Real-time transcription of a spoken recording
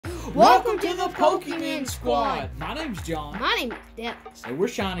Welcome to the Pokemon Squad. My name's John. My name is Dennis. And we're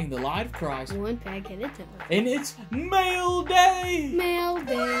shining the light of Christ. One pack at a time. And it's mail day. Mail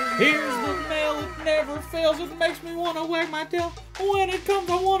day. Here's the mail. It never fails. It makes me want to wag my tail. When it comes,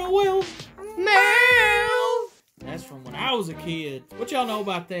 I want to wail. Mail. That's from when I was a kid. What y'all know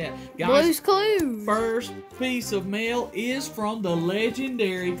about that? Guys, Blue's Clues. First piece of mail is from the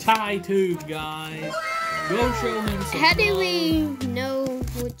legendary Tube, guys. Go show him some How do love. we know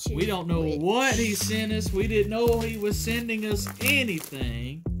which? We don't know what he sent us. We didn't know he was sending us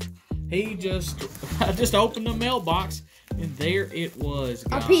anything. He I just opened the mailbox and there it was,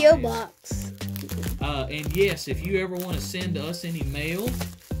 guys. A P.O. box. And yes, if you ever want to send us any mail,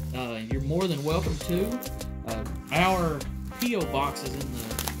 you're more than welcome to. Our P.O. box is in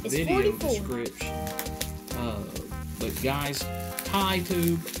the video 44. description. But guys,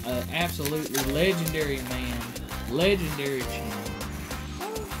 Tube, absolutely legendary man, legendary channel,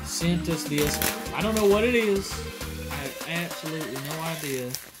 sent us this. I don't know what it is. I have absolutely no idea.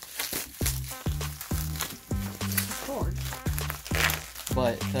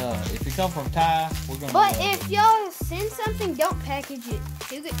 But if you come from Ty, we're gonna. But if y'all send something, don't package it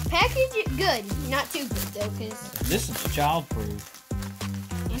too good. Package it good, not too good though, because this is childproof.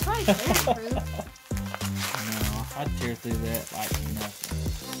 it's probably parent-proof. No, I'd tear through that like nothing.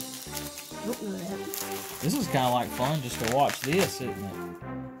 This is kind of like fun just to watch this, isn't it?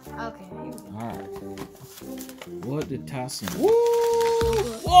 Okay. Alright. What did Ty send? Woo!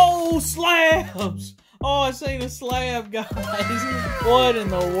 Whoa, slabs! Oh, I seen a slab, guys. What in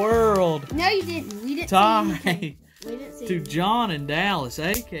the world? No, you didn't. We didn't Ty see we didn't see to John and Dallas,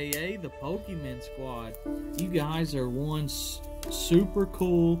 aka the Pokemon Squad. You guys are one super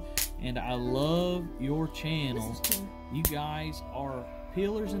cool, and I love your channel. Cool. You guys are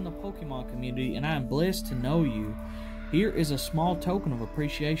pillars in the Pokemon community, and I am blessed to know you. Here is a small token of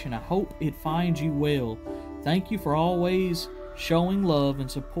appreciation. I hope it finds you well. Thank you for always showing love and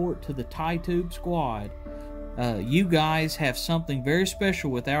support to the Tube Squad. You guys have something very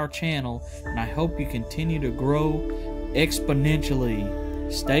special with our channel, and I hope you continue to grow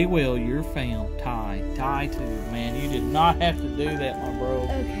exponentially. Stay well, your fam, Tube. Man, you did not have to do that, my bro.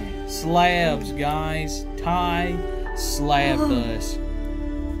 Okay. Slabs, guys. Ty slabbed us.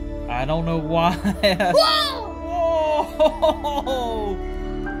 I don't know why. Whoa! Whoa!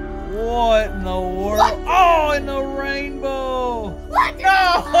 What in the world? What? Oh, in the rainbow! What?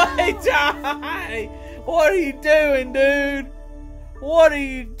 No, hey, Ty! What are you doing, dude? What are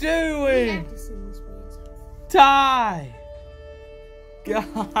you We doing? have to send this by Ty!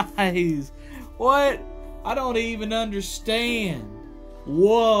 Guys, what? I don't even understand.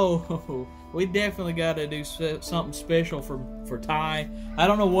 Whoa! We definitely got to do something special for Ty. I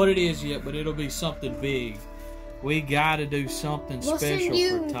don't know what it is yet, but it'll be something big. We got to do something special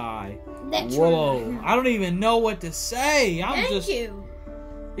for Ty. Whoa! I don't even know what to say. Thank you.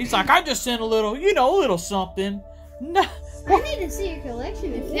 He's like, I just sent a little, a little something. No. I need to see your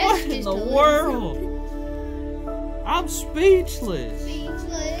collection. If that's What in just the a little world? something. I'm speechless.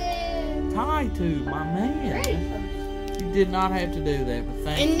 Speechless. Tube, my man. Great. You did not have to do that, but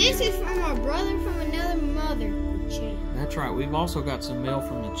thank you. And this is from our brother from another mother. Champ. That's right. We've also got some mail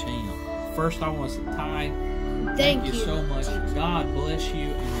from the champ. First, I want to say, Ty, Thank you so much. God bless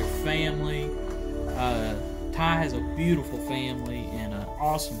you and your family. Ty has a beautiful family and an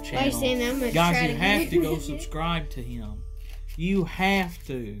awesome channel. Guys, you have to go subscribe to him. You have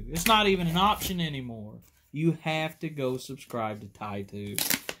to. It's not even an option anymore. You have to go subscribe to Tube.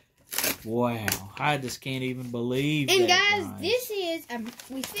 Wow, I just can't even believe and that, guys, this is,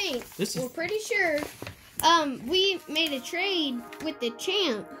 we think, we're pretty sure, we made a trade with the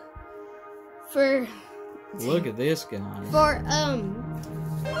champ for... Look at this guy. For,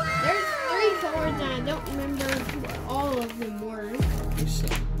 there's 3 cards, and I don't remember what all of them were.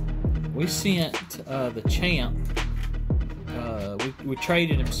 We sent the champ. We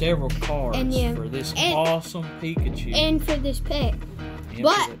traded him several cards for this awesome Pikachu. And for this pack.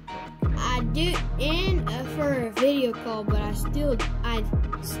 But I do, and for a video call, but I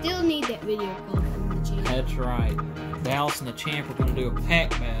still need that video call from the champ. That's right. Dallas and the champ are going to do a pack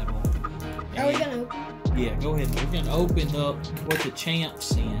battle. Are we going to open? Yeah, go ahead. We're going to open up what the champ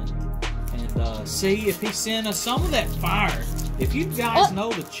sent and see if he sent us some of that fire. If you guys know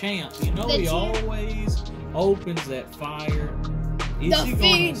the champ, you know he always opens that fire. Is he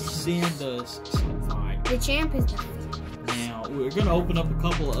going to send us some fire? The champ is the Now, we're going to open up a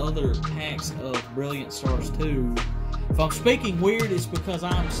couple of other packs of Brilliant Stars too. If I'm speaking weird, it's because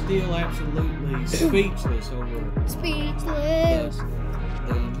I'm still absolutely speechless over Speechless.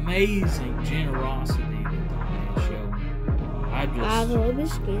 the amazing generosity that Donnie has shown. I love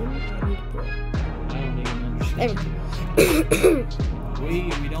his skin. I don't even understand.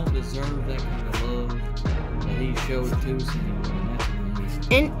 We don't deserve that kind of love that he showed to us anymore. That's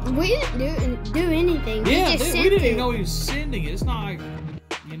amazing. And we didn't do anything. Yeah, we just we didn't even know he was sending it. It's not like,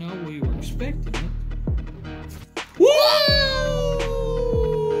 you know, we were expecting it. Woo!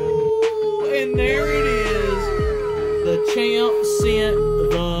 And there it is. The champ sent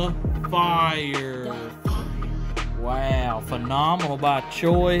the fire. Wow, phenomenal by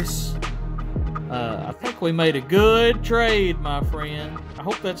choice. I think we made a good trade, my friend. I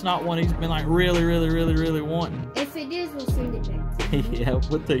hope that's not one he's been like really wanting. If it is, we'll send it back to him. Yeah,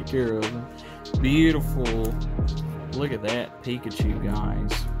 we'll take care of him. Beautiful. Look at that Pikachu,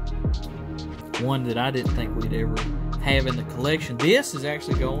 guys. One that I didn't think we'd ever have in the collection. This is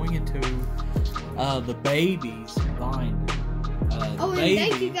actually going into the babies binder. And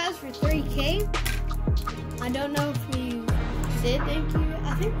thank you guys for 3K. I don't know if we said thank you.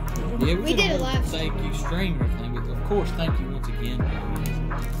 I think we did a live thank you stream or thing, but of course, thank you once again, guys.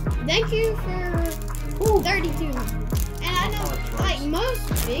 Thank you for 32. And I know, like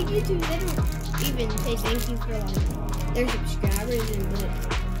most big YouTubers, they don't even say thank you for like their subscribers, and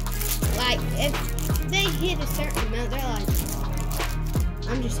like if they hit a certain amount, they're like,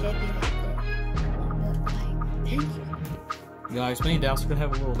 I'm just happy about that. But like, thank you. Guys, me and Dallas are gonna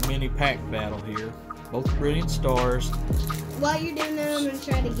have a little mini pack battle here. Both brilliant stars. While you're doing that, I'm gonna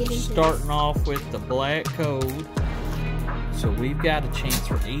try to get into starting off with the black code. So we've got a chance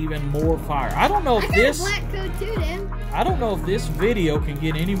for even more fire. I don't know if this black code too, then. I don't know if this video can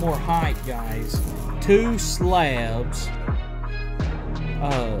get any more hype, guys. 2 slabs.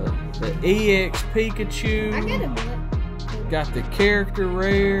 The EX Pikachu. I got a black code. Got the character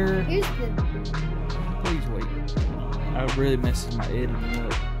rare. Here's the. Please wait. I really messes my editing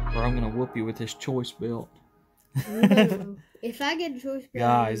up, or I'm gonna whoop you with this choice belt. If I get a choice belt,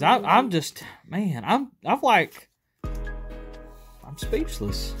 guys, I'm just, man, I'm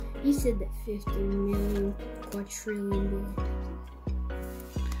speechless. You said that 15 million quadrillion.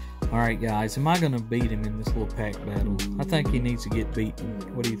 All right, guys, am I gonna beat him in this little pack battle? I think he needs to get beaten.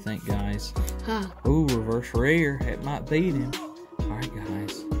 What do you think, guys? Ooh, reverse rare. That might beat him. All right,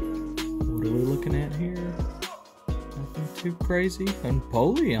 guys. What are we looking at here? Nothing too crazy.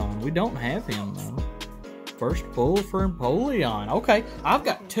 Empoleon. We don't have him though. First pull for Empoleon. Okay, I've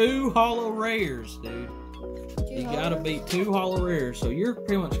got 2 holo rares, dude. You gotta beat 2 holo rares, so you're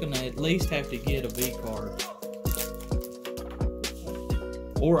pretty much gonna at least have to get a V card.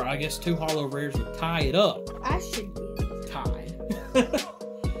 Or I guess 2 holo rares would tie it up. I should be tied.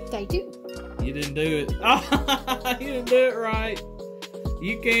 Tie 2. You didn't do it. You didn't do it right.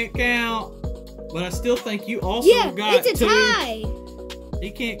 You can't count. But I still think you also got it's a 2. tie. He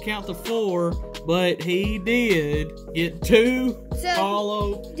can't count the 4, but he did get 2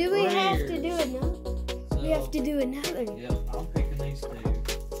 holo rares. Do we have to do it now? We have to do another. Yep, I'm picking these 2.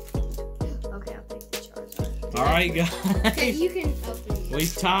 Okay, I'll pick the Charizard. Alright, guys. Okay, you can open it. We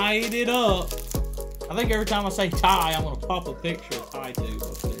tied it up. I think every time I say tie, I'm going to pop a picture of tie 2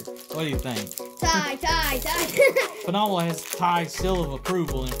 up there. What do you think? Tie. Phenomenal has tie seal of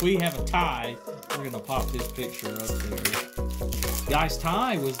approval, and if we have a tie, we're going to pop this picture up there. Guys,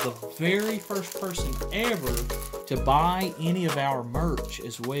 Ty was the very first person ever to buy any of our merch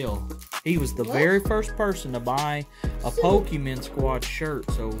as well. He was the very first person to buy a Pokemon Squad shirt.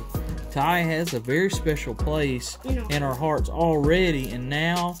 So Ty has a very special place in our hearts already, and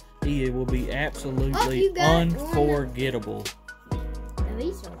he will be absolutely unforgettable.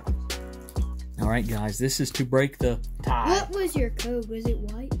 Alright guys, this is to break the tie. What was your code? Was it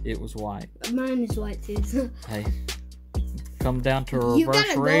white? It was white. Mine is white too. Hey. Come down to a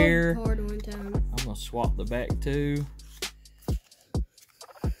reverse rare. Gold card one time. I'm gonna swap the back too.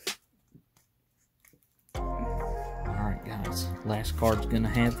 Alright guys, last card's gonna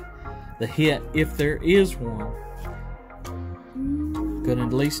have the hit if there is one. Gonna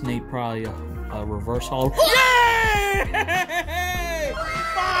at least need probably a reverse holo. Yay!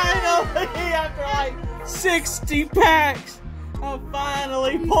 Finally, after like 60 packs, I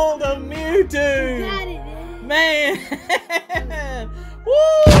finally pulled a Mewtwo. Got it. Man, woo!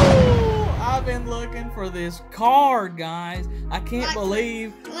 I've been looking for this card, guys. I can't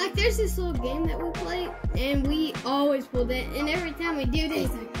believe. Like, there's this little game that we play, and we always pull that, and every time we do this,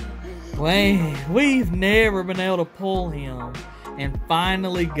 we've never been able to pull him, and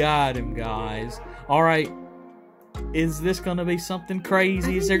finally got him, guys. All right, is this gonna be something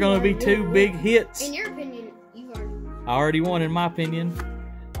crazy? Is there gonna be 2 big hits? In your opinion, you are. I already won, in my opinion.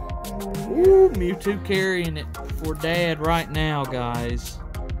 Ooh, Mewtwo carrying it for Dad right now, guys.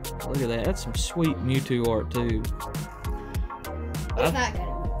 Look at that. That's some sweet Mewtwo art, too. If I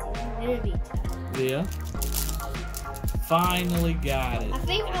got it, it'd be tough. Yeah. Finally got it. I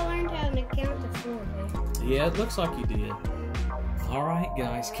think I learned how to count to 4. Man. Yeah, it looks like you did. All right,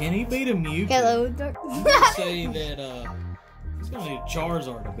 guys. Can he beat a Mewtwo? Hello, I'm gonna say that he's gonna need a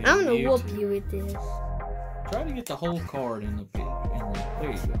Charizard to beat a Mewtwo. I'm gonna whoop you with this. Try to get the whole card in the pit.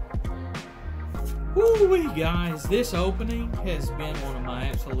 There you go. Woo-wee, guys. This opening has been one of my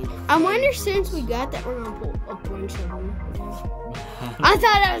absolute favorites. I wonder since we got that, we're gonna pull a bunch of them. I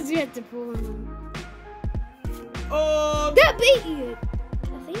thought I was going to pull them. That beat you,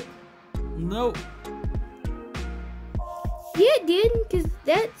 I think. Nope. Yeah, it did, because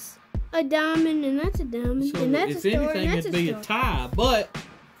that's a diamond, and that's a diamond, So and that's a star, if anything, and that's it'd be a a star. tie, but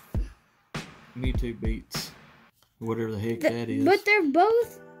Mewtwo beats whatever the heck that is. But they're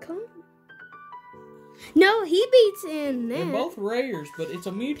both common. No, he beats in that. They're both rares, but it's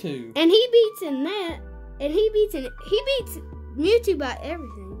a Mewtwo. And he beats in that, and he beats Mewtwo by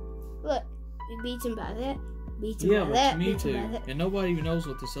everything. Look, he beats him by that, beats him by that, but beats it's him by Mewtwo, that. and nobody even knows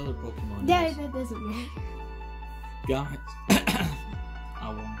what this other Pokemon is. That doesn't matter. Guys, I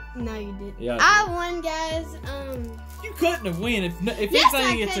won. No, you didn't. Yeah, I won, guys. You couldn't have won if Yes, anything,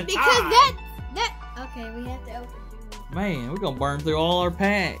 I it's a could, tie. because that. Okay, we have to open. Man, we're gonna burn through all our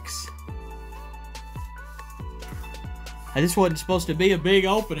packs. This wasn't supposed to be a big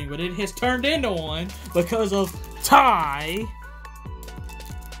opening, but it has turned into one because of Ty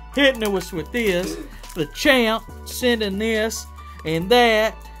hitting us with this, the champ sending this and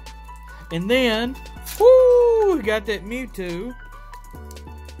that, and then, whoo, we got that Mewtwo.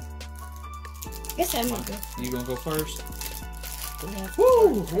 Guess I'm gonna go. You gonna go first?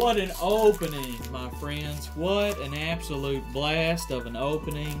 Woo! What an opening, my friends. What an absolute blast of an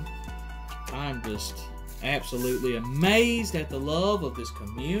opening. I'm just absolutely amazed at the love of this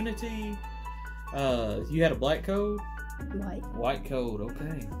community. You had a black code? White. White code,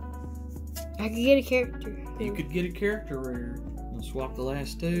 okay. I could get a character. You could get a character rare. We'll swap the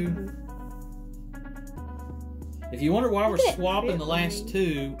last two. If you wonder why we're swapping the last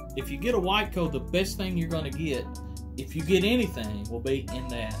two, if you get a white code, the best thing you're going to get, if you get anything, will be in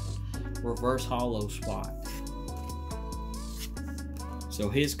that reverse hollow spot. So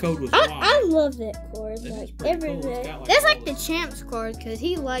his code was white. I love that card. That Like pretty every cool. It's day. got, like, That's all like the champ's card because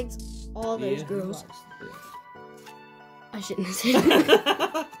he likes all those girls. I shouldn't have said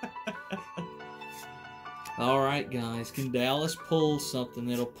that. Alright, guys. Can Dallas pull something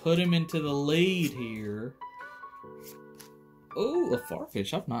that'll put him into the lead here? Oh, a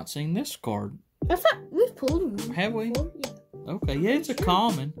Farfish. I've not seen this card. I thought we've pulled them. Have we? Before. Yeah. Okay, yeah, it's a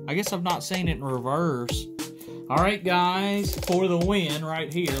common. I guess I've not seen it in reverse. Alright, guys. For the win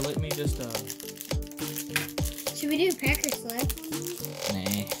right here. Let me just, Should we do Packer Slack?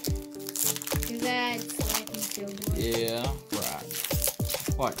 Nah. Because that's Slack and Field one. Yeah,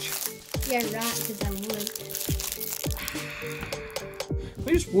 right. Watch. Yeah, right, because I would. Let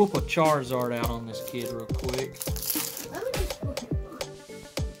me just whoop a Charizard out on this kid real quick.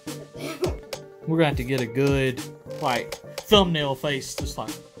 We're going to have to get a good, like, thumbnail face, just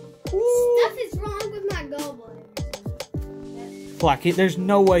like, woo. Stuff is wrong with my gallbladder. Like, there's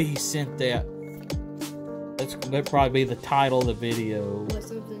no way he sent that. That'd probably be the title of the video. What,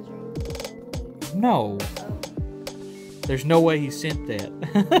 something's wrong with my gallbladder? No. Oh. There's no way he sent that.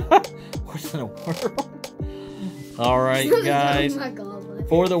 What in the world? Alright, guys.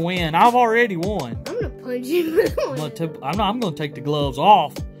 For the win. I've already won. I'm going to punch you. I'm going to take the gloves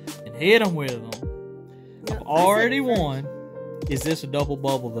off and hit him with them. No, I've already won. Is this a double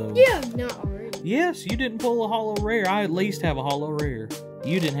bubble, though? Yeah, not already. Yes, you didn't pull a hollow rare. I at least have a hollow rare.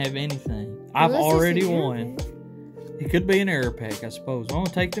 You didn't have anything. I've already won. It could be an error pack, I suppose. I'm going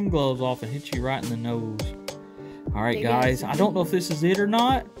to take them gloves off and hit you right in the nose. Alright, guys. I don't know if this is it or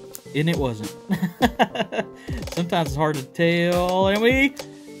not. And it wasn't. Sometimes it's hard to tell. And we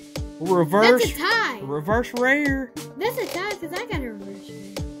reverse. That's a tie. Reverse rare. That's a tie because I got a reverse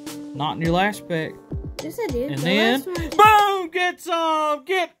rare. Not in your last pack. Yes, I did. And then, boom! Get some!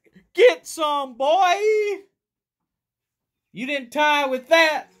 Get some, boy! You didn't tie with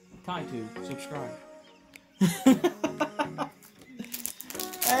that. Tie to subscribe.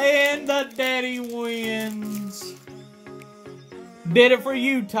 And the daddy wins. Did it for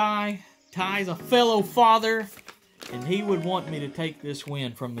you, Ty. Ty's a fellow father, and he would want me to take this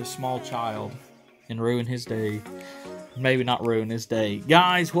win from this small child and ruin his day. Maybe not ruin his day.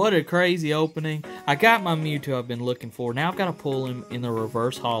 Guys, what a crazy opening. I got my Mewtwo I've been looking for. Now I've got to pull him in the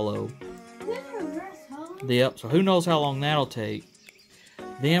reverse hollow. Reverse hollow? Yep, so who knows how long that'll take.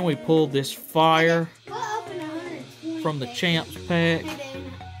 Then we pulled this fire from the champs pack. And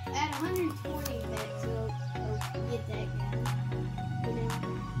then at 120 packs, we'll get that guy.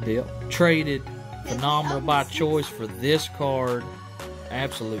 Traded phenomenal by choice for this card.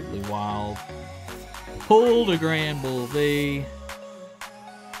 Absolutely wild. Pulled a Grand Bull V.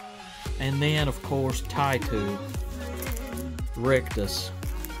 And then, of course, Taitu wrecked us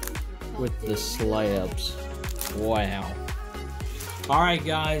with the slabs. Wow. Alright,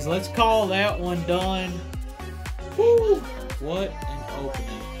 guys, let's call that one done. Woo! What an opening.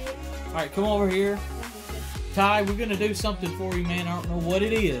 Alright, come over here. Ty, we're going to do something for you, man. I don't know what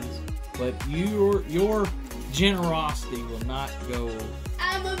it is, but your generosity will not go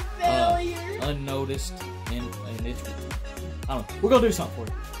I'm a failure. Unnoticed. And it's, I don't know. We're going to do something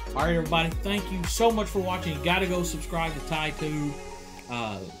for you. Alright, everybody, thank you so much for watching. You gotta go subscribe to Taitu.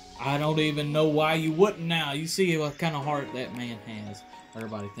 I don't even know why you wouldn't now. You see what kind of heart that man has.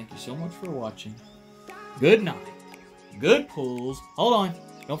 Everybody, thank you so much for watching. Good night. Good pulls. Hold on.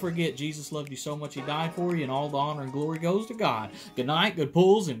 Don't forget, Jesus loved you so much he died for you, and all the honor and glory goes to God. Good night, good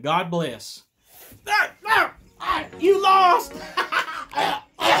pulls, and God bless. You lost!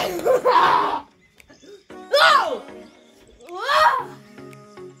 No!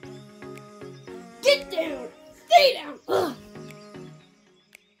 Get down! Stay down! Ugh.